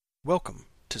Welcome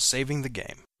to Saving the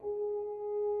Game.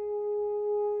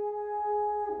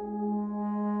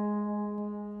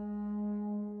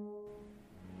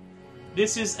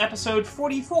 This is episode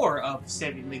 44 of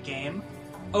Saving the Game,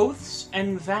 Oaths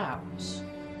and Vows,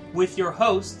 with your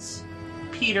hosts,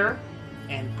 Peter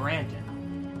and Brandon.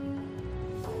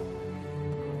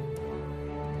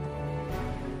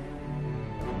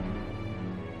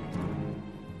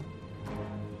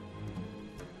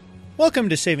 Welcome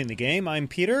to Saving the Game. I'm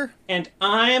Peter. And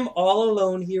I'm all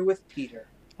alone here with Peter.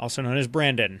 Also known as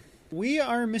Brandon. We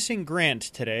are missing Grant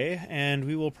today, and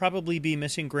we will probably be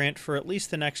missing Grant for at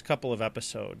least the next couple of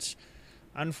episodes.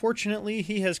 Unfortunately,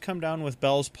 he has come down with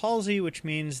Bell's palsy, which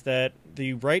means that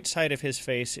the right side of his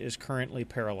face is currently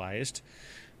paralyzed.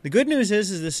 The good news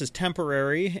is this is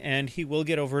temporary, and he will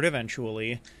get over it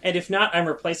eventually. And if not, I'm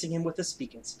replacing him with a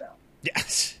speaking spell.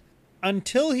 Yes.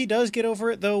 Until he does get over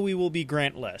it, though, we will be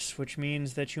Grantless, which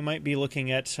means that you might be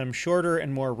looking at some shorter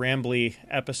and more rambly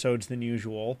episodes than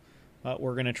usual.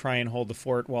 We're going to try and hold the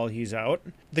fort while he's out.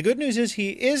 The good news is he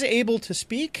is able to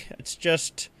speak. It's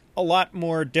just a lot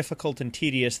more difficult and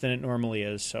tedious than it normally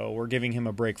is, so we're giving him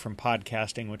a break from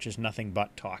podcasting, which is nothing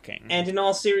but talking. And in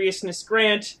all seriousness,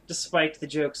 Grant, despite the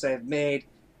jokes I've made,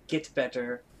 get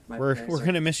better. We're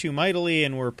going to miss you mightily,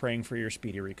 and we're praying for your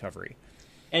speedy recovery.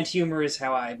 And humor is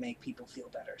how I make people feel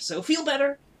better. So feel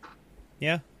better.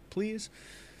 Yeah, please.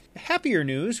 Happier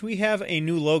news, we have a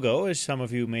new logo, as some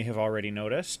of you may have already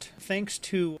noticed. Thanks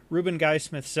to Ruben Guy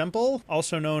Smith-Semple,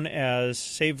 also known as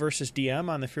Save vs. DM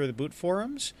on the Fear the Boot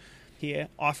forums. He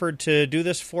offered to do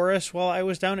this for us while I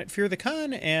was down at Fear the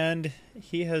Con, and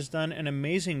he has done an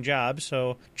amazing job.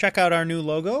 So check out our new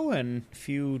logo, and if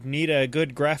you need a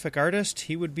good graphic artist,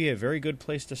 he would be a very good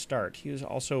place to start. He was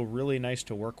also really nice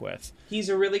to work with. He's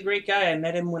a really great guy. I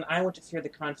met him when I went to Fear the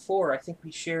Con 4. I think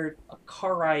we shared a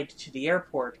car ride to the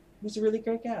airport. He was a really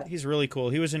great guy. He's really cool.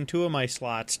 He was in 2 of my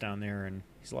slots down there, and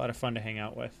he's a lot of fun to hang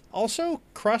out with. Also,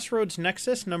 Crossroads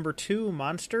Nexus number 2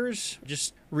 Monsters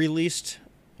just released.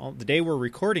 Well, the day we're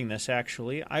recording this,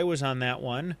 actually. I was on that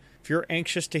one. If you're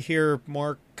anxious to hear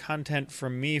more content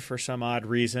from me for some odd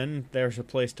reason, there's a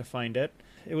place to find it.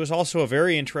 It was also a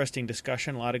very interesting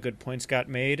discussion. A lot of good points got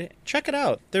made. Check it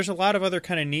out. There's a lot of other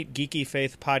kind of neat Geeky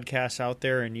Faith podcasts out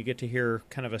there, and you get to hear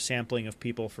kind of a sampling of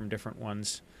people from different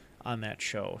ones on that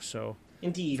show. So,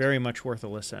 indeed, very much worth a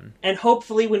listen. And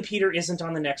hopefully when Peter isn't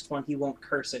on the next one, he won't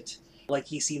curse it like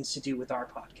he seems to do with our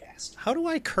podcast. How do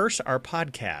I curse our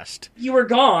podcast? You were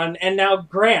gone, and now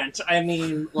Grant. I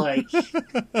mean, like,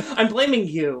 I'm blaming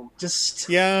you. Just...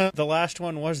 Yeah, the last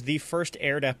one was the first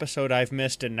aired episode I've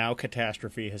missed, and now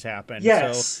catastrophe has happened.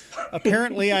 Yes. So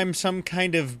apparently I'm some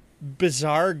kind of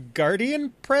bizarre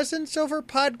guardian presence over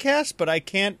podcasts, but I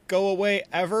can't go away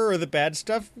ever or the bad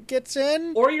stuff gets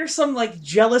in. Or you're some, like,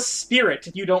 jealous spirit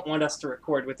you don't want us to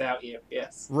record without you.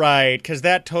 Yes. Right, because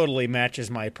that totally matches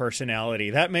my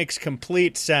personality. That makes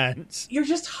complete sense. You're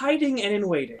just hiding and in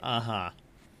waiting. Uh-huh.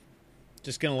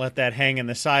 Just gonna let that hang in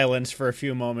the silence for a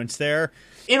few moments there.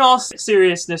 In all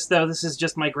seriousness, though, this is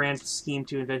just my grand scheme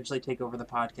to eventually take over the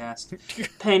podcast.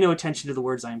 Pay no attention to the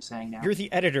words I'm saying now. You're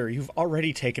the editor. You've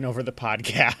already taken over the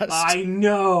podcast. I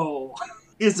know.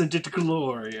 Isn't it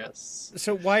glorious?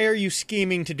 So why are you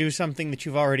scheming to do something that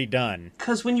you've already done?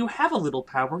 Because when you have a little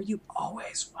power, you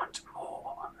always want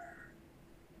more.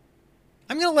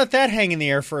 I'm going to let that hang in the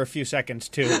air for a few seconds,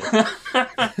 too.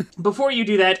 Before you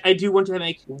do that, I do want to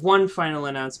make one final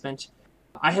announcement.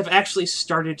 I have actually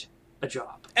started a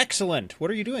job. Excellent.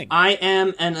 What are you doing? I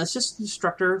am an assistant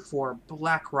instructor for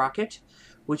Black Rocket,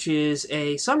 which is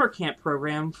a summer camp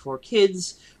program for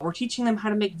kids. We're teaching them how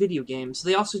to make video games.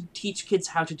 They also teach kids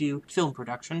how to do film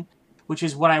production, which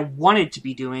is what I wanted to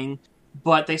be doing.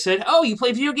 But they said, oh, you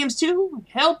play video games too?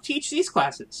 Help teach these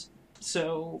classes.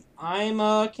 So I'm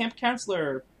a camp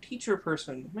counselor, teacher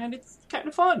person, and it's kind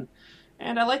of fun.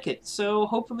 And I like it. So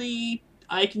hopefully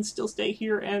I can still stay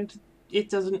here and it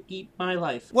doesn't eat my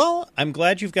life. Well, I'm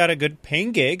glad you've got a good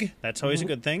paying gig. That's always a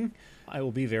good thing. I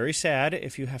will be very sad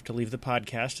if you have to leave the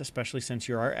podcast, especially since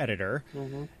you're our editor.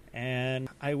 And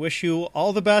I wish you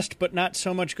all the best, but not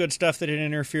so much good stuff that it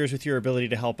interferes with your ability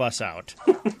to help us out.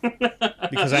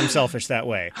 Because I'm selfish that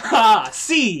way. Ha!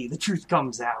 See, the truth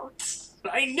comes out.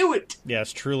 I knew it!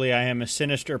 Yes, truly I am a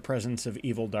sinister presence of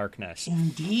evil darkness.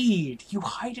 Indeed. You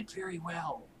hide it very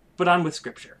well. But on with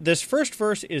Scripture. This first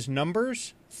verse is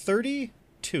Numbers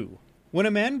 32. When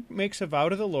a man makes a vow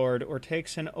to the Lord or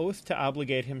takes an oath to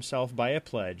obligate himself by a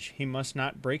pledge, he must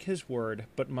not break his word,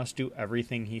 but must do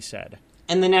everything he said.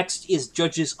 And the next is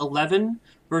Judges 11,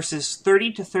 verses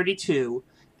 30 to 32,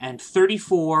 and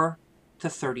 34 to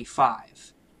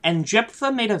 35. And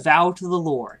Jephthah made a vow to the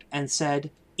Lord, and said,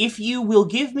 If you will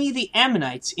give me the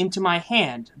Ammonites into my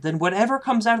hand, then whatever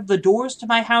comes out of the doors to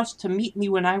my house to meet me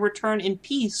when I return in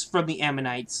peace from the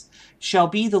Ammonites shall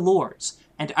be the Lord's,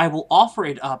 and I will offer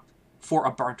it up for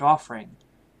a burnt offering.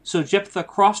 So Jephthah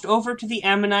crossed over to the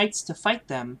Ammonites to fight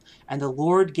them, and the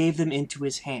Lord gave them into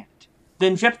his hand.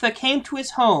 Then Jephthah came to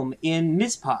his home in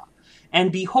Mizpah,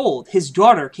 and behold, his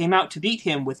daughter came out to meet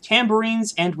him with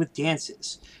tambourines and with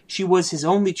dances. She was his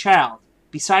only child.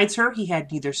 Besides her, he had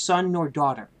neither son nor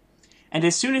daughter. And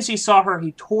as soon as he saw her,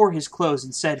 he tore his clothes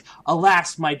and said,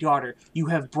 Alas, my daughter, you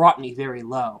have brought me very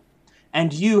low.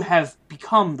 And you have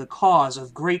become the cause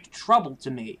of great trouble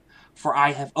to me, for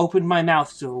I have opened my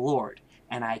mouth to the Lord,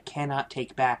 and I cannot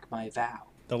take back my vow.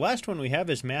 The last one we have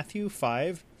is Matthew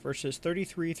 5, verses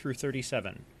 33 through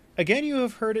 37. Again you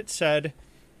have heard it said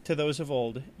to those of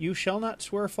old, You shall not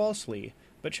swear falsely,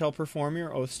 but shall perform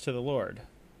your oaths to the Lord.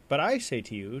 But I say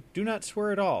to you, do not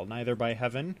swear at all, neither by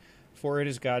heaven, for it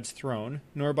is God's throne,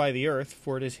 nor by the earth,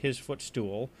 for it is his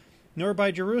footstool, nor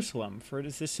by Jerusalem, for it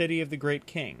is the city of the great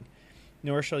king.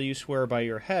 Nor shall you swear by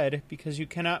your head, because you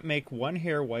cannot make one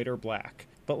hair white or black.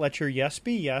 But let your yes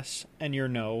be yes, and your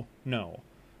no, no.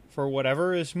 For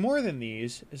whatever is more than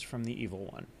these is from the evil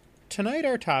one. Tonight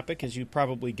our topic, as you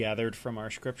probably gathered from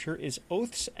our scripture, is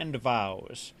oaths and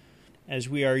vows. As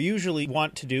we are usually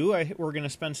wont to do, we're going to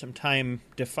spend some time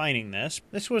defining this.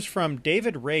 This was from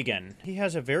David Reagan. He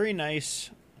has a very nice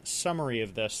summary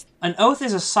of this. An oath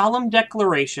is a solemn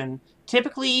declaration,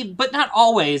 typically, but not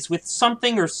always, with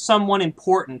something or someone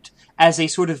important as a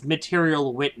sort of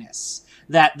material witness,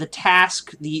 that the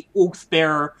task the oath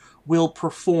bearer will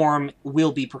perform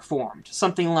will be performed.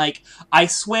 Something like, I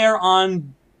swear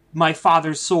on my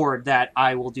father's sword that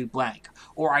I will do blank,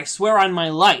 or I swear on my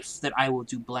life that I will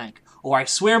do blank, or I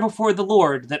swear before the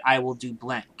Lord that I will do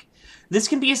blank. This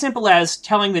can be as simple as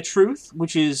telling the truth,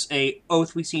 which is a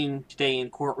oath we've seen today in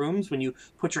courtrooms, when you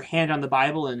put your hand on the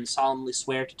Bible and solemnly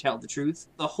swear to tell the truth,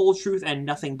 the whole truth and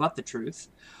nothing but the truth.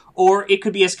 Or it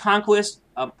could be as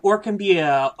or it can be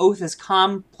an oath as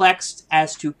complex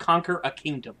as to conquer a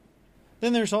kingdom.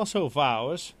 Then there's also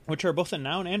vows, which are both a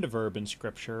noun and a verb in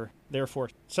Scripture, therefore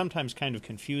sometimes kind of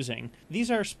confusing. These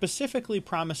are specifically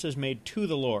promises made to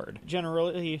the Lord.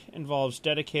 Generally involves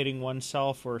dedicating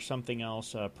oneself or something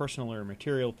else, a personal or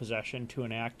material possession, to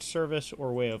an act, service,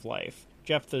 or way of life.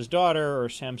 Jephthah's daughter or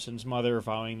Samson's mother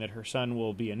vowing that her son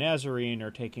will be a Nazarene or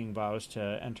taking vows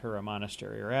to enter a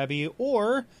monastery or abbey,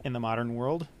 or, in the modern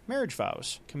world, marriage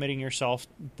vows, committing yourself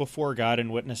before God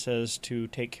and witnesses to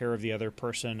take care of the other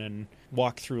person and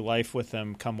walk through life with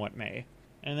them come what may.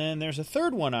 And then there's a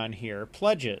third one on here,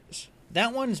 pledges.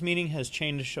 That one's meaning has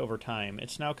changed over time.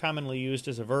 It's now commonly used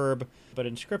as a verb, but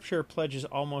in Scripture, pledge is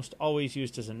almost always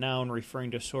used as a noun,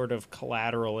 referring to sort of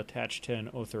collateral attached to an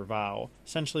oath or vow.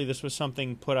 Essentially, this was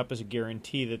something put up as a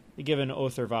guarantee that the given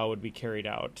oath or vow would be carried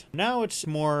out. Now it's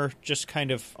more just kind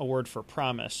of a word for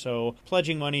promise, so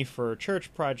pledging money for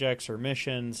church projects or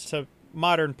missions. So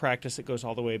modern practice that goes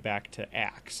all the way back to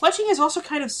Acts. Pledging has also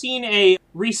kind of seen a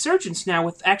resurgence now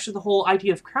with actually the whole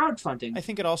idea of crowdfunding. I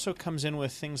think it also comes in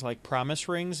with things like promise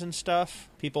rings and stuff.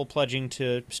 People pledging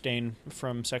to abstain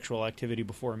from sexual activity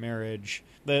before marriage.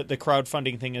 The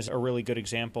crowdfunding thing is a really good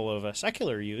example of a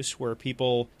secular use where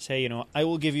people say, I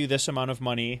will give you this amount of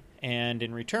money, and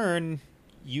in return,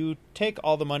 you take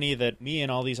all the money that me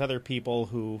and all these other people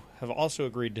who have also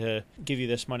agreed to give you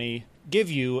this money give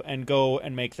you, and go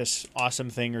and make this awesome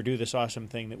thing or do this awesome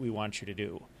thing that we want you to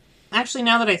do. Actually,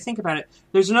 now that I think about it,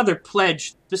 there's another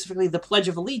pledge, specifically the Pledge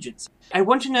of Allegiance. I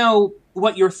want to know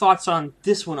what your thoughts on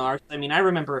this one are. I mean, I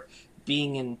remember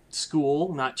being in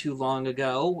school not too long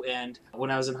ago, and when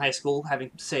I was in high school having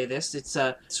to say this, it's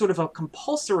a sort of a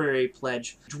compulsory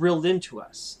pledge drilled into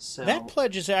us. So that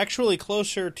pledge is actually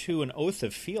closer to an oath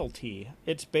of fealty.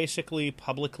 It's basically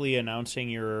publicly announcing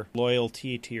your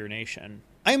loyalty to your nation.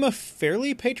 I'm a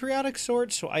fairly patriotic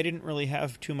sort, so I didn't really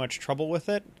have too much trouble with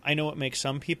it. I know it makes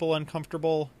some people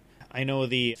uncomfortable. I know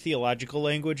the theological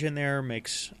language in there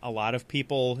makes a lot of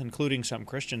people, including some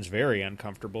Christians, very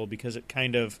uncomfortable because it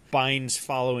kind of binds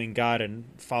following God and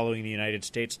following the United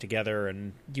States together,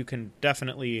 and you can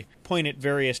definitely point at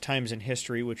various times in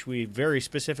history, which we very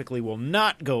specifically will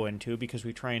not go into because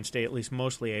we try and stay at least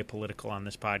mostly apolitical on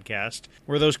this podcast,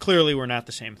 where those clearly were not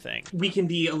the same thing. We can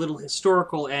be a little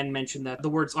historical and mention that the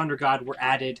words under God were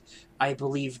added, I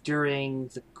believe, during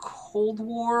the Cold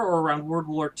War or around World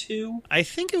War II. I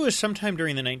think it was sometime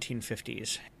during the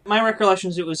 1950s. My recollection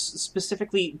is it was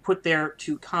specifically put there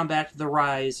to combat the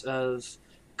rise of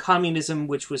communism,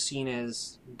 which was seen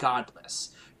as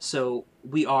godless. So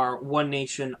we are one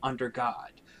nation under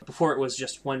God. before it was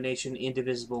just one nation,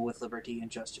 indivisible, with liberty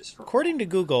and justice for all. According to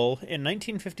Google, in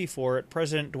 1954, at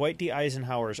President Dwight D.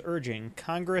 Eisenhower's urging,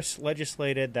 Congress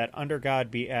legislated that under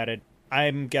God be added.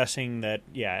 I'm guessing that,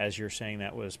 yeah, as you're saying,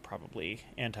 that was probably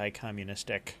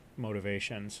anti-communistic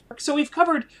motivations. So we've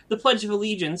covered the Pledge of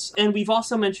Allegiance, and we've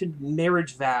also mentioned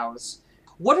marriage vows.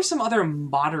 What are some other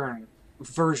modern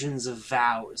versions of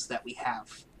vows that we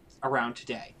have around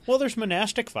today? Well, there's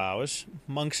monastic vows,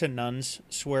 monks and nuns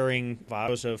swearing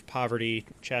vows of poverty,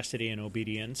 chastity, and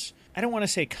obedience. I don't want to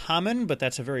say common, but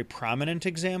that's a very prominent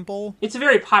example. It's a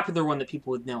very popular one that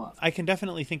people would know of. I can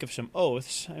definitely think of some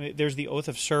oaths. I mean, there's the oath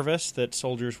of service that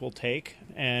soldiers will take,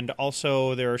 and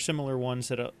also there are similar ones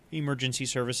that emergency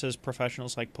services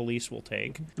professionals like police will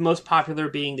take. The most popular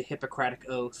being the Hippocratic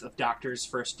Oath of doctors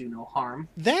first do no harm.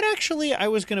 That actually I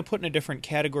was going to put in a different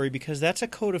category because that's a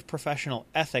code of professional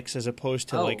ethics as opposed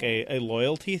to like a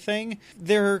loyalty thing.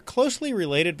 They're closely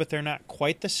related, but they're not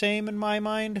quite the same in my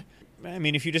mind. I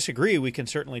mean, if you disagree, we can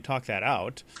certainly talk that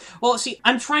out. Well, see,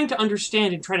 I'm trying to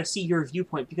understand and try to see your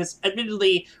viewpoint, because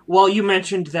admittedly, while you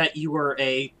mentioned that you were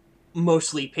a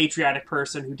mostly patriotic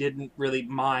person who didn't really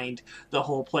mind the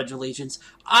whole Pledge of Allegiance,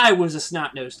 I was a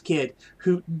snot-nosed kid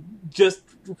who just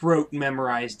wrote,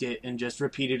 memorized it, and just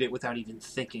repeated it without even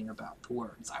thinking about the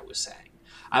words I was saying.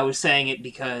 I was saying it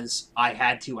because I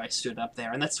had to, I stood up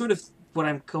there, and that's sort of what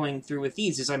I'm going through with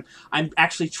these, is I'm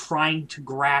actually trying to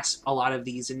grasp a lot of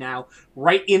these, and now,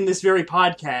 right in this very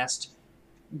podcast,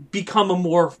 become a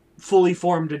more fully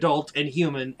formed adult and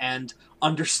human and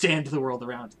understand the world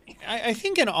around me. I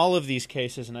think in all of these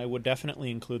cases, and I would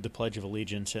definitely include the Pledge of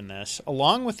Allegiance in this,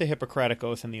 along with the Hippocratic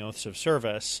Oath and the Oaths of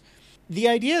Service, the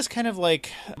idea is kind of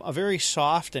like a very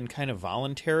soft and kind of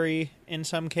voluntary, in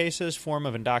some cases, form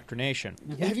of indoctrination.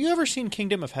 Mm-hmm. Have you ever seen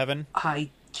Kingdom of Heaven?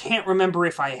 I can't remember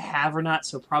if I have or not,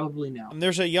 so probably no.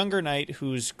 There's a younger knight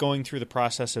who's going through the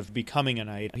process of becoming a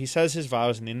knight. He says his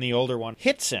vows, and then the older one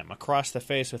hits him across the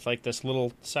face with like this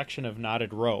little section of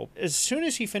knotted rope. As soon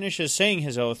as he finishes saying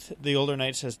his oath, the older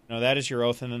knight says, "No, that is your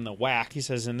oath," and then the whack, he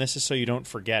says, "And this is so you don't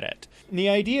forget it." And the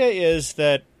idea is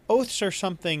that oaths are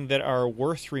something that are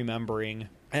worth remembering,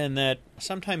 and that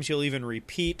sometimes you'll even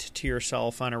repeat to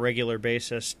yourself on a regular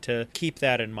basis to keep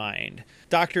that in mind.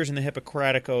 Doctors in the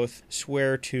Hippocratic Oath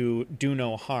swear to do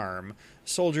no harm.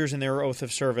 Soldiers in their oath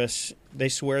of service, they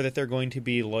swear that they're going to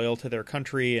be loyal to their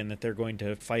country and that they're going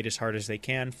to fight as hard as they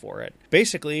can for it.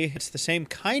 Basically, it's the same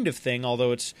kind of thing,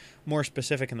 although it's more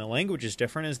specific and the language is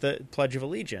different, as the Pledge of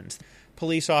Allegiance.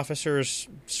 Police officers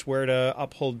swear to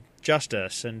uphold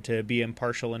justice and to be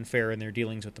impartial and fair in their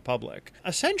dealings with the public.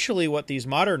 Essentially, what these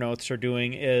modern oaths are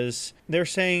doing is they're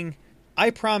saying, I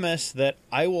promise that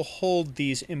I will hold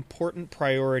these important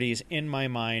priorities in my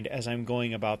mind as I'm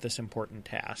going about this important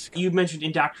task. You mentioned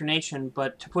indoctrination,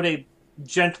 but to put a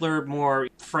gentler, more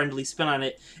friendly spin on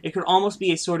it, it could almost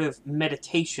be a sort of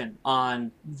meditation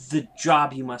on the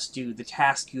job you must do, the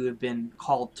task you have been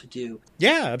called to do.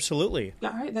 Yeah, absolutely.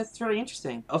 All right, that's very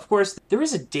interesting. Of course, there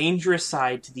is a dangerous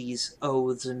side to these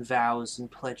oaths and vows and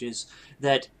pledges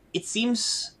that it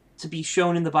seems to be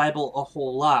shown in the Bible a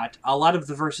whole lot. A lot of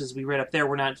the verses we read up there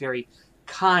were not very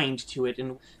kind to it,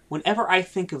 and whenever I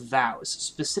think of vows,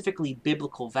 specifically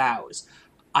biblical vows,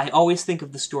 I always think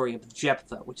of the story of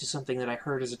Jephthah, which is something that I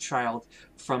heard as a child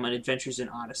from an Adventures in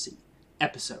Odyssey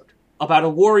episode, about a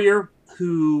warrior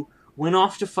who went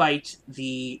off to fight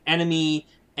the enemy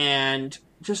and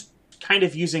just kind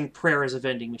of using prayer as a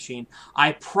vending machine.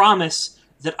 I promise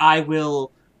that I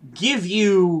will give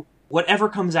you whatever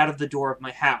comes out of the door of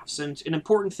my house. And an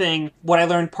important thing, what I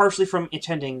learned partially from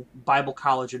attending Bible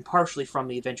college and partially from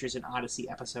the Adventures in Odyssey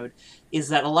episode, is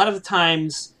that a lot of the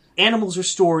times animals are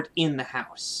stored in the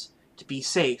house to be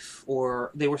safe,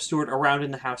 or they were stored around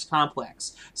in the house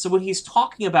complex. So when he's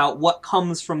talking about what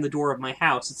comes from the door of my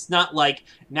house, it's not like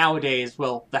nowadays,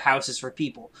 well, the house is for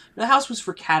people. The house was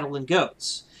for cattle and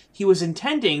goats. He was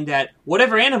intending that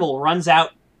whatever animal runs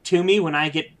out to me when I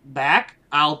get back,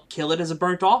 I'll kill it as a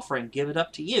burnt offering, give it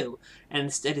up to you. And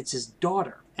instead it's his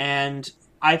daughter. And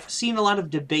I've seen a lot of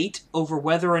debate over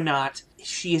whether or not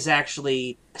she is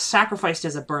actually sacrificed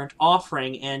as a burnt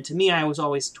offering, and to me I was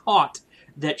always taught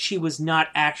that she was not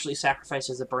actually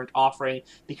sacrificed as a burnt offering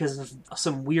because of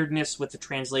some weirdness with the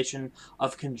translation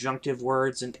of conjunctive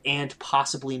words and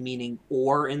possibly meaning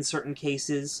or in certain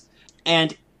cases.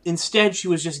 And instead she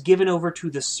was just given over to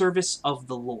the service of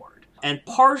the Lord. And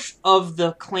part of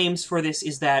the claims for this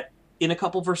is that in a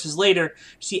couple verses later,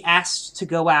 she asked to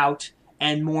go out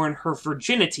and mourn her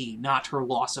virginity, not her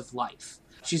loss of life.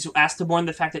 She's asked to mourn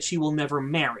the fact that she will never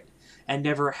marry and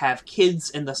never have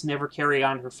kids and thus never carry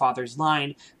on her father's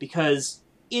line because,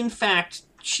 in fact,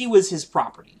 she was his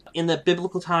property. In the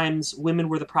biblical times, women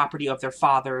were the property of their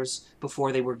fathers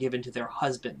before they were given to their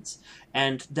husbands.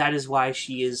 And that is why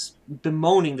she is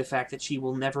bemoaning the fact that she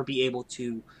will never be able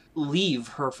to leave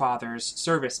her father's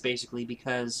service, basically,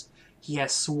 because he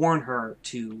has sworn her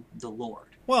to the Lord.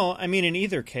 Well, I mean, in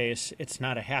either case, it's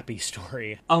not a happy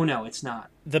story. Oh, no, it's not.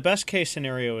 The best case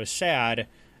scenario is sad,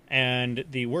 and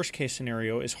the worst case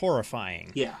scenario is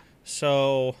horrifying. Yeah.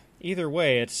 So, either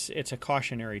way, it's a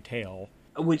cautionary tale.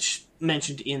 Which,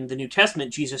 mentioned in the New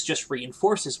Testament, Jesus just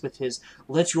reinforces with his,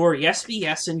 let your yes be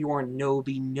yes and your no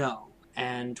be no.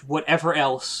 And whatever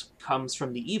else comes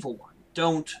from the evil one.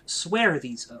 Don't swear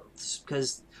these oaths,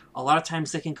 because a lot of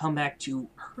times they can come back to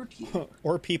hurt you.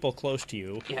 Or people close to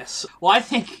you. Yes. Well, I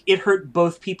think it hurt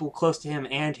both people close to him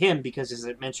and him, because as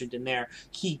it mentioned in there,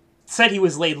 he said he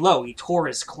was laid low. He tore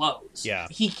his clothes. Yeah.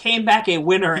 He came back a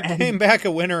winner. He came back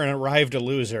a winner and arrived a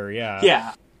loser, yeah.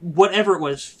 Yeah. Whatever it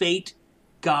was, fate,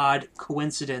 God,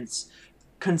 coincidence,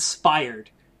 conspired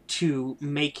to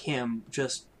make him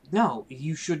just, no,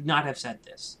 you should not have said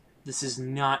this. This is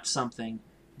not something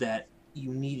that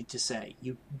you needed to say.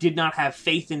 You did not have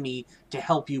faith in me to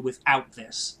help you without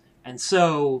this. And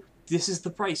so, this is the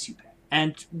price you pay.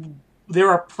 And there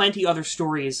are plenty other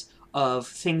stories of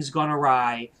things gone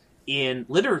awry in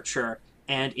literature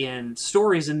and in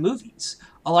stories and movies.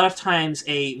 A lot of times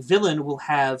a villain will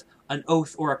have an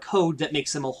oath or a code that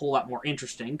makes them a whole lot more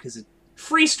interesting, because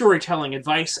free storytelling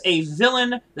advice, a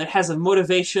villain that has a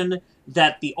motivation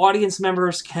that the audience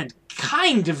members can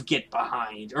kind of get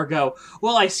behind, or go,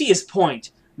 well, I see his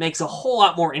point, makes a whole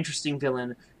lot more interesting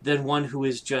villain than one who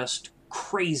is just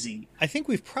crazy. I think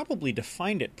we've probably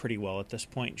defined it pretty well at this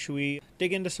point. Should we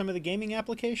dig into some of the gaming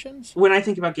applications? When I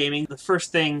think about gaming, the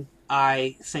first thing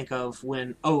I think of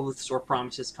when oaths or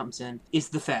promises comes in is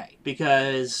the Fae,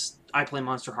 because I play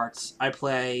Monster Hearts, I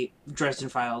play Dresden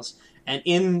Files, and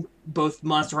in both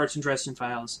Monster Hearts and Dresden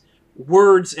Files,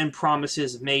 words and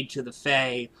promises made to the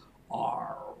Fae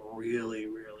are really,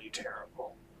 really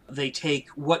terrible. They take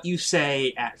what you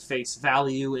say at face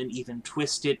value and even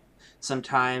twist it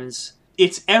sometimes.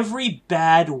 It's every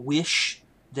bad wish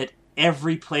that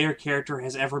every player character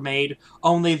has ever made,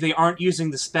 only they aren't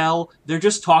using the spell, they're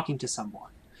just talking to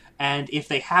someone. And if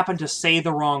they happen to say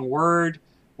the wrong word,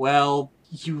 well,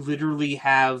 you literally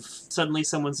have, suddenly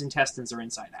someone's intestines are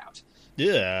inside out.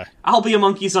 Yeah. I'll be a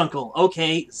monkey's uncle.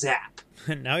 Okay, zap.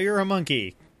 Now you're a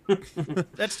monkey.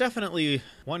 That's definitely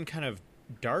one kind of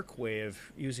dark way of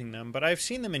using them, but I've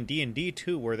seen them in D&D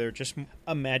too, where they're just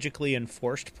a magically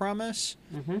enforced promise.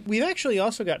 Mm-hmm. We've actually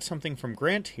also got something from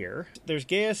Grant here. There's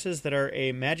Gaius's that are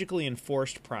a magically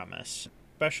enforced promise,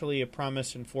 especially a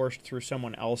promise enforced through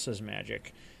someone else's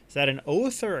magic. Is that an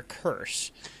oath or a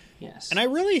curse? Yes. And I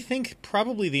really think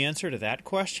probably the answer to that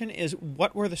question is,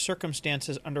 what were the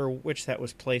circumstances under which that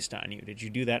was placed on you? Did you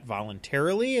do that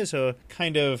voluntarily as a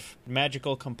kind of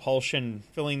magical compulsion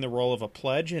filling the role of a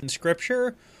pledge in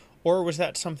Scripture? Or was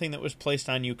that something that was placed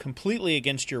on you completely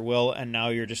against your will, and now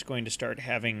you're just going to start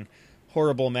having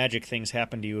horrible magic things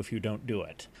happen to you if you don't do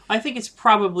it? I think it's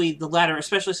probably the latter,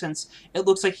 especially since it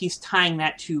looks like he's tying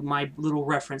that to my little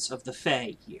reference of the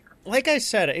Fae here. Like I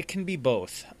said, it can be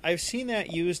both. I've seen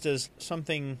that used as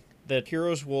something that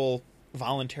heroes will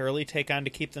voluntarily take on to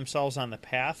keep themselves on the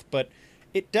path, but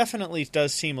it definitely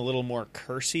does seem a little more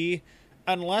cursy,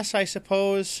 unless, I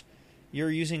suppose,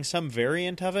 you're using some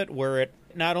variant of it where it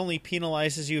not only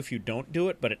penalizes you if you don't do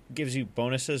it, but it gives you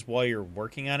bonuses while you're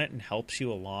working on it and helps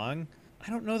you along.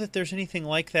 I don't know that there's anything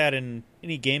like that in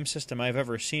any game system I've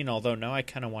ever seen, although now I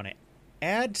kind of want to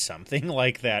add something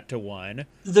like that to one.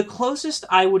 The closest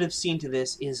I would have seen to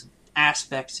this is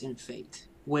aspects in Fate,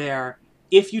 where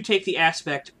if you take the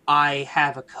aspect, I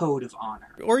have a code of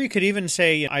honor. Or you could even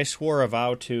say, I swore a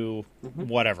vow to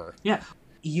whatever. Yeah.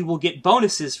 You will get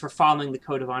bonuses for following the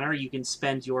code of honor. You can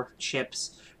spend your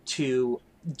chips to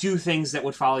do things that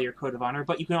would follow your code of honor,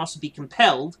 but you can also be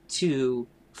compelled to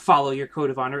follow your code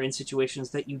of honor in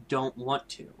situations that you don't want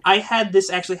to. I had this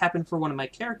actually happen for one of my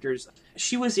characters.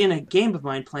 She was in a game of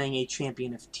mine playing a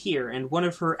champion of Tyr, and one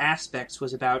of her aspects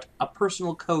was about a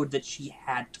personal code that she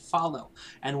had to follow.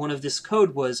 And one of this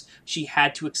code was she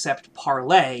had to accept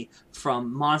parley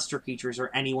from monster creatures or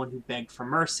anyone who begged for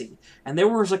mercy. And there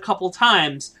was a couple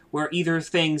times where either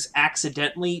things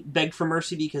accidentally begged for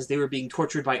mercy because they were being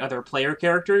tortured by other player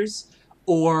characters,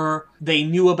 or they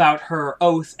knew about her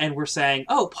oath and were saying,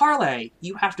 oh, parley,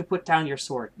 you have to put down your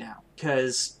sword now,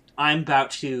 because I'm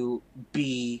about to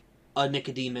be a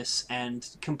Nicodemus and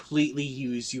completely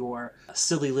use your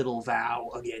silly little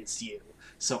vow against you.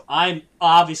 So I'm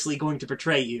obviously going to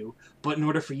betray you, but in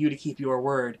order for you to keep your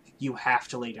word, you have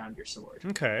to lay down your sword.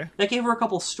 Okay. That gave her a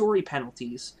couple story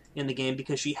penalties in the game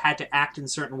because she had to act in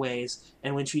certain ways,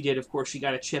 and when she did, of course, she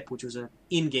got a chip, which was an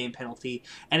in-game penalty,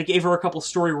 and it gave her a couple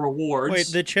story rewards. Wait,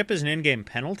 the chip is an in-game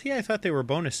penalty? I thought they were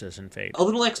bonuses in Fate. A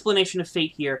little explanation of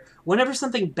Fate here. Whenever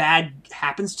something bad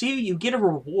happens to you, you get a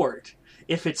reward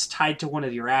if it's tied to one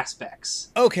of your aspects.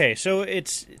 Okay, so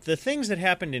it's the things that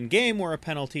happened in game were a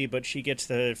penalty, but she gets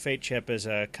the Fate chip as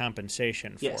a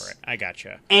compensation for Yes. it. I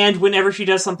gotcha. And whenever she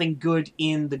does something good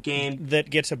in the game, That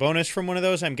gets a bonus from one of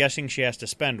those, I'm guessing she has to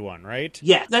spend one, right?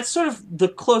 yeah, that's sort of the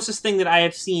closest thing that I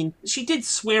have seen. She did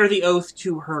swear the oath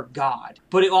to her god,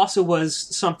 but it also was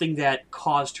something that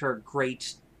caused her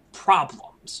great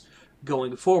problems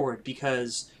going forward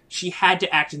because she had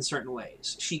to act in certain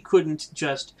ways. She couldn't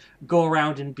just go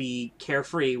around and be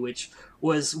carefree, which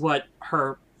was what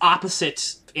her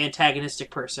opposite antagonistic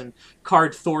person,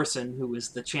 Card Thorson, who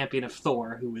was the champion of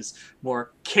Thor, who was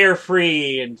more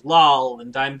carefree and lol,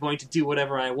 and I'm going to do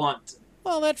whatever I want.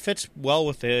 Well, that fits well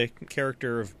with the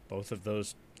character of both of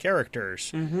those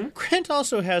characters. Mm-hmm. Grant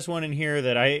also has one in here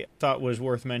that I thought was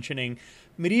worth mentioning.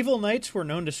 Medieval knights were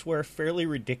known to swear fairly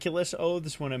ridiculous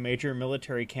oaths when a major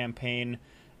military campaign,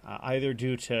 either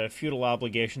due to feudal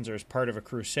obligations or as part of a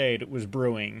crusade, was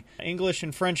brewing. English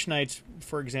and French knights,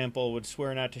 for example, would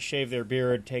swear not to shave their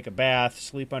beard, take a bath,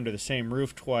 sleep under the same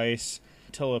roof twice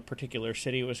until a particular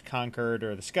city was conquered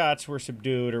or the Scots were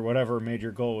subdued or whatever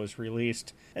major goal was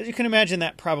released. As you can imagine,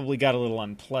 that probably got a little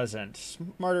unpleasant.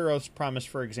 Martyr oaths promised,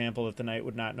 for example, that the knight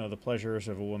would not know the pleasures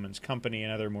of a woman's company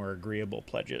and other more agreeable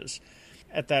pledges.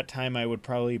 At that time, I would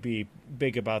probably be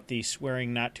big about the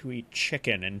swearing not to eat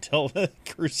chicken until the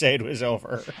crusade was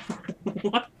over.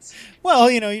 What?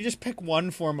 Well, you just pick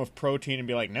one form of protein and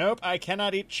be like, nope, I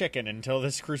cannot eat chicken until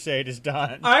this crusade is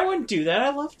done. I wouldn't do that. I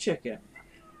love chicken.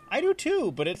 I do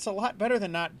too, but it's a lot better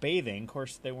than not bathing. Of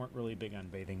course, they weren't really big on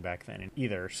bathing back then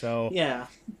either, so... Yeah.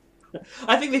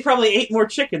 I think they probably ate more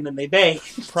chicken than they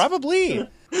bathed. Probably.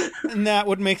 And that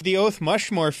would make the oath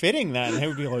much more fitting then. They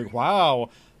would be like, wow,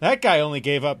 that guy only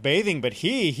gave up bathing, but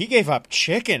he gave up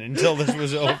chicken until this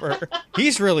was over.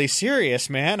 He's really serious,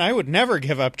 man. I would never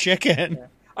give up chicken. Yeah.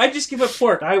 I just give up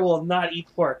pork. I will not eat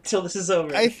pork till this is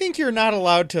over. I think you're not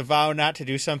allowed to vow not to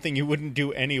do something you wouldn't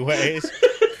do anyways.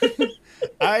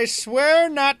 I swear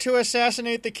not to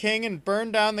assassinate the king and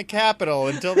burn down the Capitol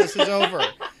until this is over.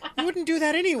 You wouldn't do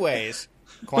that anyways.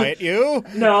 Quiet you.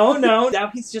 No. Now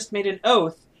he's just made an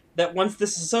oath that once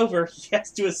this is over, he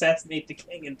has to assassinate the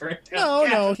king and burn down the Capitol.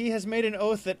 No. He has made an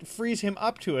oath that frees him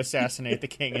up to assassinate the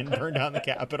king and burn down the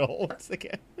Capitol.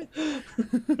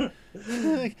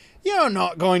 You're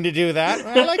not going to do that.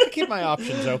 I like to keep my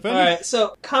options open. Alright,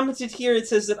 so commented here, it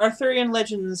says that Arthurian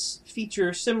legends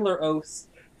feature similar oaths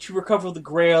to recover the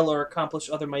Grail or accomplish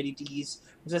other mighty deeds.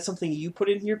 Was that something you put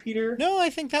in here, Peter? No,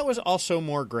 I think that was also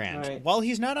more Grant. Right. While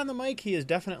he's not on the mic, he is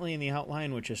definitely in the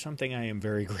outline, which is something I am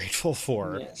very grateful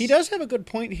for. Yes. He does have a good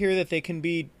point here that they can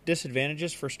be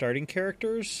disadvantages for starting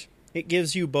characters. It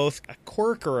gives you both a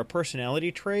quirk or a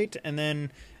personality trait, and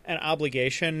then an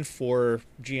obligation for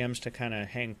GMs to kind of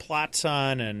hang plots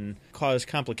on and cause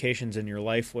complications in your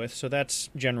life with, so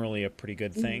that's generally a pretty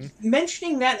good thing.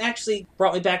 Mentioning that actually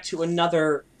brought me back to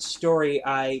another story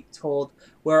I told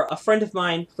where a friend of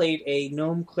mine played a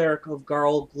gnome cleric of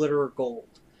Garl Glitterer Gold.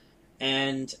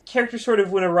 And character sort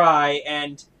of went awry,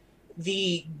 and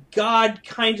the god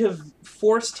kind of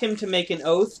forced him to make an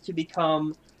oath to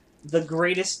become the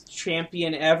greatest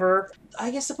champion ever.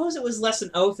 I suppose it was less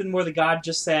an oath and more the god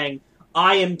just saying,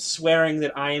 I am swearing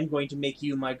that I am going to make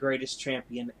you my greatest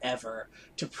champion ever,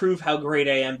 to prove how great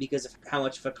I am because of how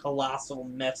much of a colossal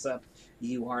mess up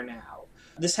you are now.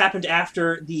 This happened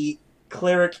after the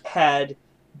cleric had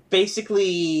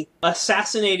basically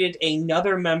assassinated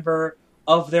another member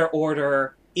of their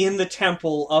order in the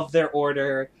temple of their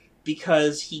order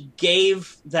because he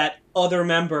gave that other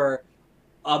member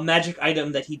a magic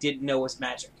item that he didn't know was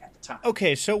magic at the time.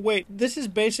 Okay, so wait, this is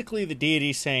basically the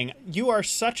deity saying, you are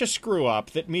such a screw-up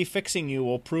that me fixing you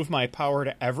will prove my power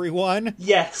to everyone?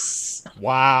 Yes.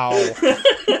 Wow.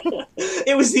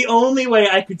 It was the only way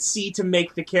I could see to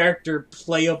make the character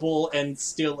playable and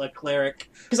still a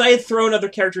cleric. Because I had thrown other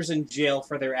characters in jail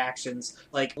for their actions,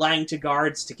 like lying to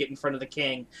guards to get in front of the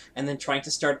king, and then trying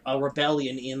to start a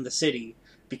rebellion in the city,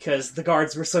 because the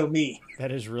guards were so mean.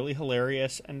 That is really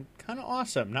hilarious and kind of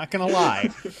awesome, not gonna lie.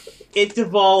 It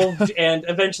devolved, and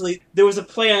eventually there was a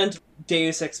planned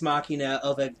Deus Ex Machina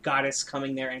of a goddess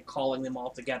coming there and calling them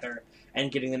all together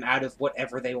and getting them out of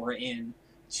whatever they were in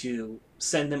to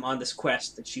send them on this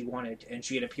quest that she wanted, and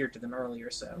she had appeared to them earlier,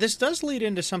 so... This does lead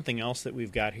into something else that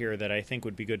we've got here that I think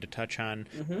would be good to touch on.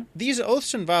 Mm-hmm. These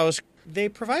oaths and vows, they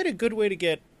provide a good way to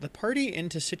get the party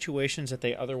into situations that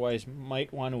they otherwise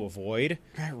might want to avoid.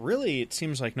 Really, it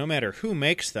seems like no matter who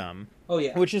makes them, Oh,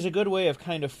 yeah. which is a good way of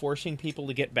kind of forcing people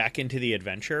to get back into the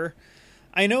adventure.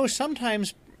 I know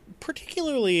sometimes,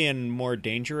 particularly in more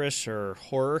dangerous or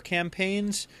horror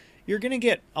campaigns, you're going to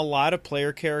get a lot of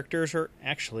player characters, or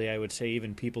actually I would say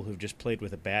even people who've just played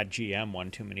with a bad GM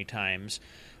one too many times,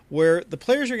 where the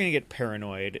players are going to get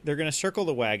paranoid, they're going to circle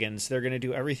the wagons, they're going to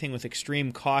do everything with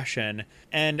extreme caution,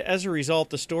 and as a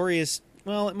result the story is,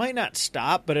 well, it might not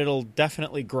stop, but it'll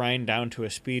definitely grind down to a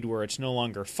speed where it's no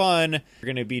longer fun. You're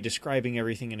going to be describing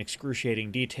everything in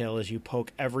excruciating detail as you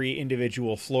poke every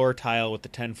individual floor tile with the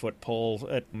 10-foot pole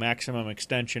at maximum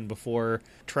extension before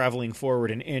traveling forward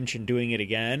an inch and doing it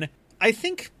again. I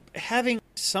think having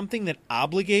something that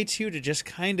obligates you to just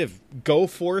kind of go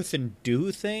forth and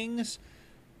do things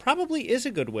probably is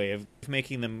a good way of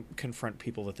making them confront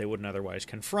people that they wouldn't otherwise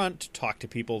confront, talk to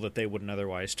people that they wouldn't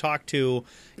otherwise talk to.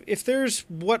 If there's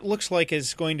what looks like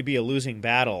is going to be a losing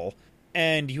battle,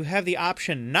 and you have the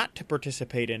option not to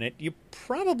participate in it, you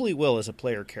probably will as a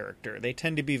player character. They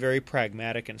tend to be very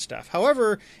pragmatic and stuff.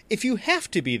 However, if you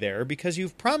have to be there because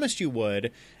you've promised you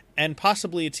would, and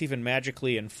possibly it's even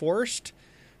magically enforced,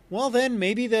 well, then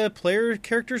maybe the player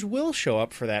characters will show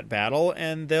up for that battle,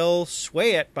 and they'll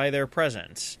sway it by their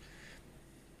presence.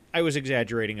 I was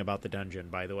exaggerating about the dungeon,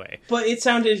 by the way. But it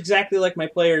sounded exactly like my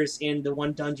players in the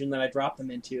one dungeon that I dropped them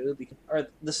into, or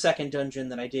the second dungeon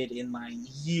that I did in my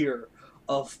year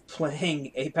of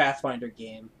playing a Pathfinder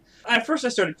game. At first I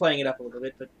started playing it up a little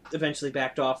bit, but eventually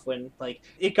backed off when,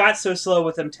 it got so slow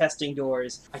with them testing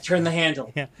doors. I turn the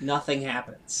handle. Yeah. Nothing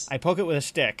happens. I poke it with a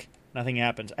stick. Nothing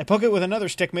happens. I poke it with another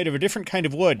stick made of a different kind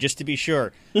of wood, just to be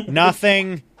sure.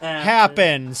 Nothing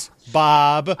happens,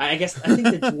 Bob. I think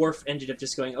the dwarf ended up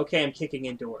just going, okay, I'm kicking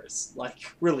indoors.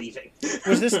 We're leaving.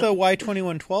 Was this the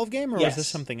Y2112 game, or Yes. was this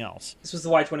something else? This was the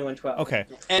Y2112. Okay.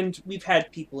 And we've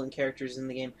had people and characters in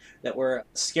the game that were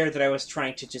scared that I was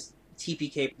trying to just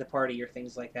TPK the party or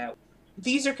things like that.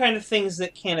 These are kind of things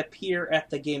that can appear at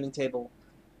the gaming table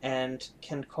and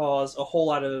can cause a whole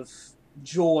lot of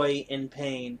joy and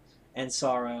pain and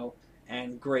sorrow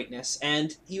and greatness.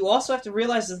 And you also have to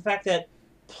realize the fact that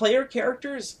player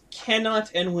characters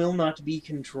cannot and will not be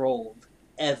controlled,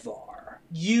 ever.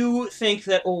 You think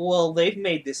that, well, they've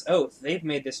made this oath, they've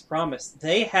made this promise,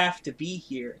 they have to be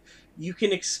here. You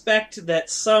can expect that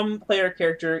some player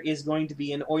character is going to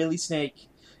be an oily snake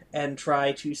and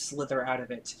try to slither out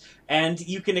of it. And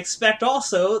you can expect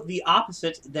also the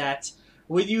opposite, that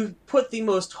when you put the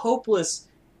most hopeless,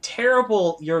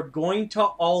 terrible, you're going to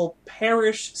all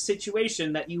perish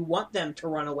situation that you want them to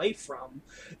run away from,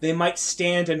 they might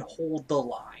stand and hold the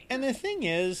line. And the thing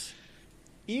is,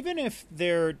 even if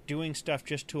they're doing stuff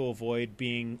just to avoid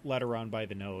being led around by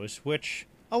the nose, which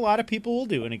a lot of people will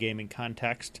do in a gaming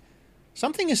context,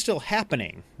 something is still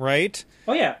happening, right?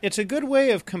 Oh, yeah. It's a good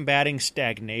way of combating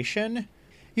stagnation.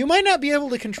 You might not be able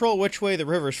to control which way the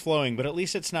river's flowing, but at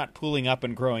least it's not pooling up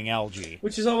and growing algae.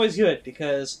 Which is always good,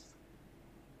 because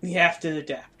you have to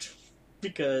adapt.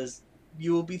 Because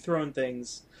you will be thrown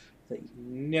things that you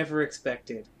never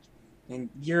expected. And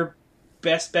your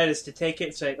best bet is to take it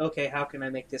and say, okay, how can I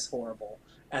make this horrible?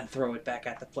 And throw it back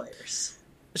at the players.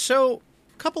 So,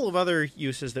 a couple of other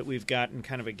uses that we've got in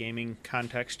kind of a gaming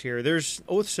context here. There's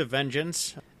Oaths of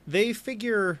Vengeance. They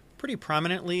figure pretty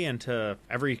prominently into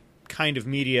every kind of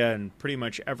media and pretty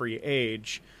much every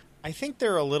age. I think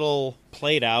they're a little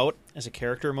played out as a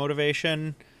character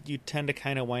motivation. You tend to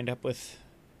kind of wind up with,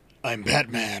 I'm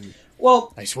Batman.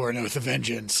 Well, I swore an oath of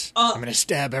vengeance. I'm going to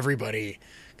stab everybody.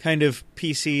 Kind of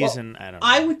PCs, and I don't know.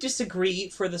 I would disagree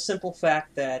for the simple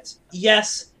fact that,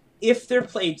 yes, if they're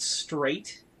played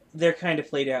straight, they're kind of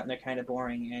played out and they're kind of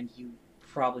boring, and you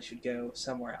probably should go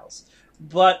somewhere else.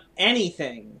 But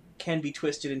anything can be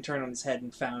twisted and turned on its head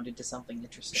and found into something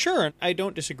interesting. Sure, I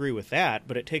don't disagree with that,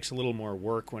 but it takes a little more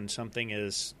work when something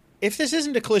is... If this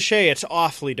isn't a cliche, it's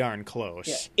awfully darn close.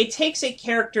 Yeah. It takes a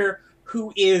character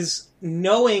who is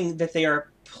knowing that they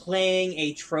are playing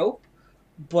a trope,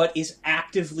 but is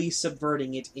actively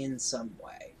subverting it in some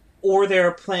way. Or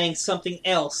they're playing something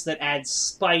else that adds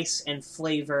spice and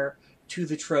flavor to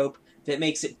the trope that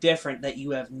makes it different that you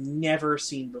have never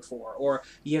seen before, or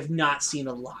you have not seen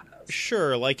a lot of.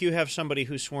 Sure, like you have somebody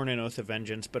who's sworn an oath of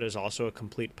vengeance but is also a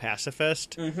complete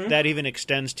pacifist. Mm-hmm. That even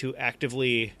extends to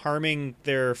actively harming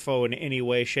their foe in any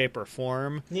way, shape, or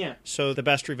form. Yeah. So the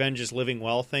best revenge is living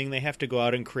well thing. They have to go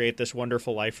out and create this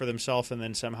wonderful life for themselves and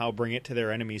then somehow bring it to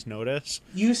their enemies' notice.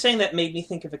 You saying that made me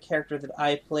think of a character that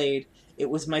I played.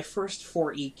 It was my first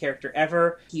 4E character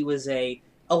ever. He was a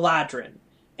Eladrin.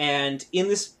 And in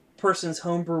this person's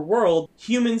homebrew world,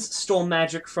 humans stole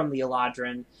magic from the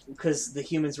Eladrin because the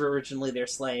humans were originally their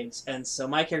slaves. And so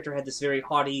my character had this very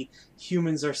haughty,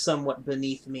 humans are somewhat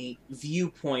beneath me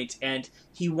viewpoint, and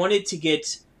he wanted to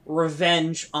get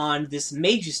revenge on this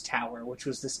Mage's Tower, which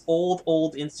was this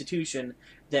old institution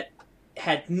that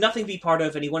had nothing to be part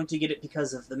of, and he wanted to get it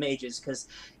because of the mages, because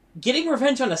getting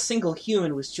revenge on a single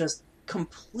human was just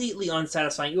completely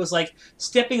unsatisfying. It was like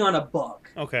stepping on a bug.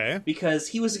 Okay. Because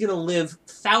he was going to live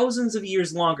thousands of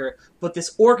years longer, but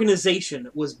this organization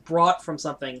was brought from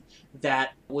something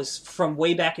that was from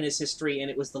way back in his history, and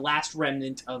it was the last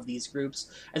remnant of these groups.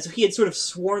 And so he had sort of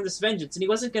sworn this vengeance, and he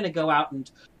wasn't going to go out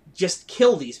and just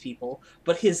kill these people,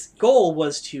 but his goal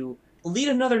was to lead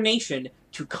another nation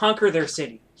to conquer their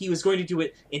city. He was going to do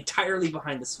it entirely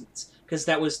behind the scenes, because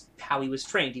that was how he was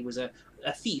trained. He was a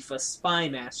thief, a spy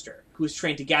master, who was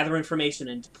trained to gather information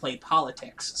and to play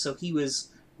politics. So he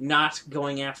was not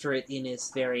going after it in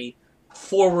his very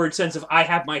forward sense of, I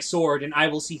have my sword and I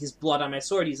will see his blood on my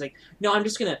sword. He's like, no, I'm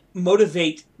just going to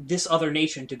motivate this other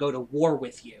nation to go to war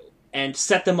with you and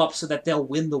set them up so that they'll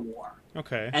win the war.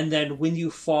 Okay. And then when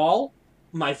you fall,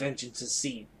 my vengeance is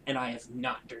seen, and I have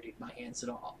not dirtied my hands at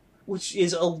all. Which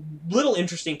is a little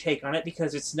interesting take on it,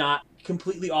 because it's not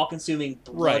completely all-consuming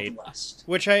bloodlust.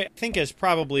 Which I think is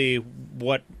probably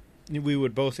what we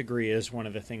would both agree is one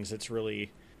of the things that's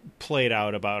really played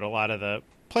out about a lot of the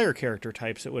player character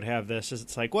types that would have this, is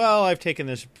it's like, well, I've taken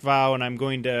this vow and I'm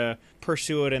going to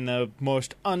pursue it in the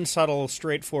most unsubtle,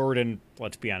 straightforward, and,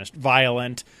 let's be honest,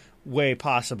 violent way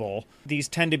possible. These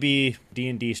tend to be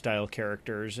D&D style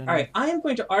characters. And... Alright, I am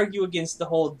going to argue against the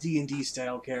whole D&D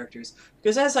style characters,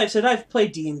 because as I've said, I've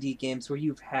played D&D games where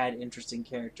you've had interesting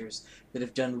characters that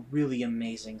have done really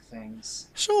amazing things.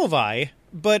 So have I,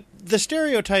 but the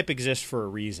stereotype exists for a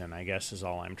reason, I guess, is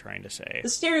all I'm trying to say. The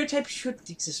stereotype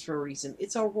shouldn't exist for a reason.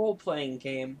 It's a role-playing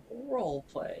game.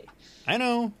 Roleplay. I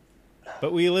know,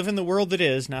 but we live in the world that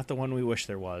is, not the one we wish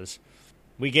there was.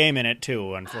 We game in it,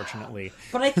 too, unfortunately.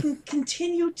 But I can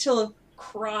continue to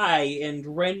cry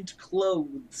and rend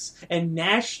clothes and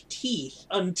gnash teeth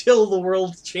until the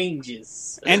world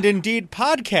changes. And indeed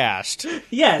podcast.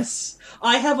 Yes,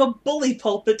 I have a bully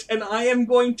pulpit and I am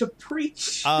going to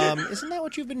preach. Isn't that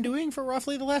what you've been doing for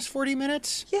roughly the last 40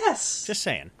 minutes? Yes. Just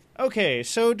saying. Okay,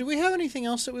 so do we have anything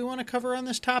else that we want to cover on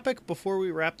this topic before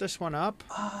we wrap this one up?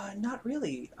 Not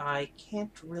really. I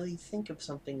can't really think of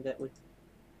something that would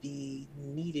be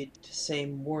needed to say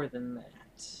more than that.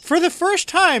 For the first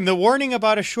time, the warning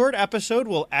about a short episode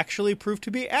will actually prove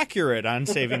to be accurate on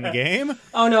Saving the Game.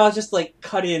 Oh no, I'll just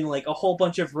cut in a whole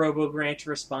bunch of RoboGrant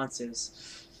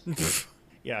responses.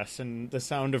 Yes, and the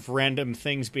sound of random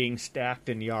things being stacked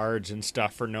in yards and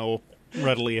stuff for no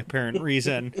readily apparent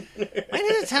reason. Why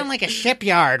does it sound like a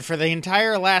shipyard for the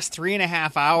entire last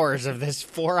 3.5 hours of this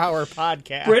 4-hour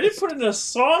podcast? Brendan put in a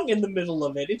song in the middle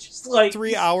of it. It's just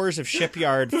 3 hours of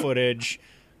shipyard footage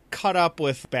cut up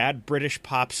with bad British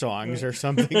pop songs or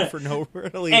something for no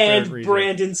readily apparent reason. And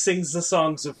Brandon sings the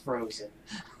songs of Frozen.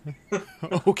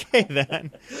 Okay, then.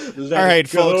 All right,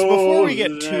 folks, before we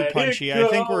get too punchy, I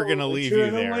think we're going to leave you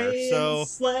there. So,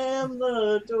 slam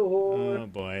the door. Oh,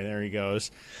 boy, there he goes.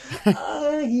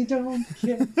 I don't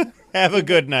care. Have a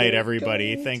good night,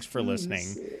 everybody. Thanks for listening.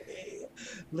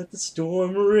 Let the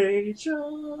storm rage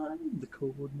on. The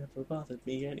cold never bothered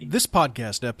me any. This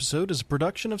podcast episode is a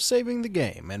production of Saving the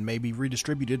Game and may be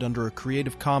redistributed under a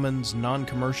Creative Commons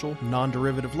non-commercial,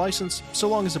 non-derivative license, so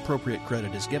long as appropriate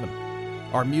credit is given.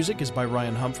 Our music is by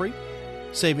Ryan Humphrey.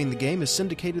 Saving the Game is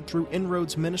syndicated through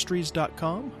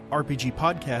InroadsMinistries.com,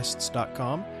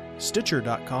 RPGPodcasts.com,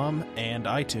 Stitcher.com, and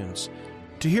iTunes.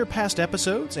 To hear past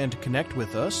episodes and to connect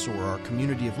with us or our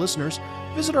community of listeners,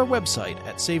 visit our website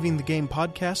at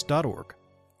savingthegamepodcast.org.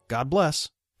 God bless,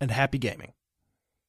 and happy gaming.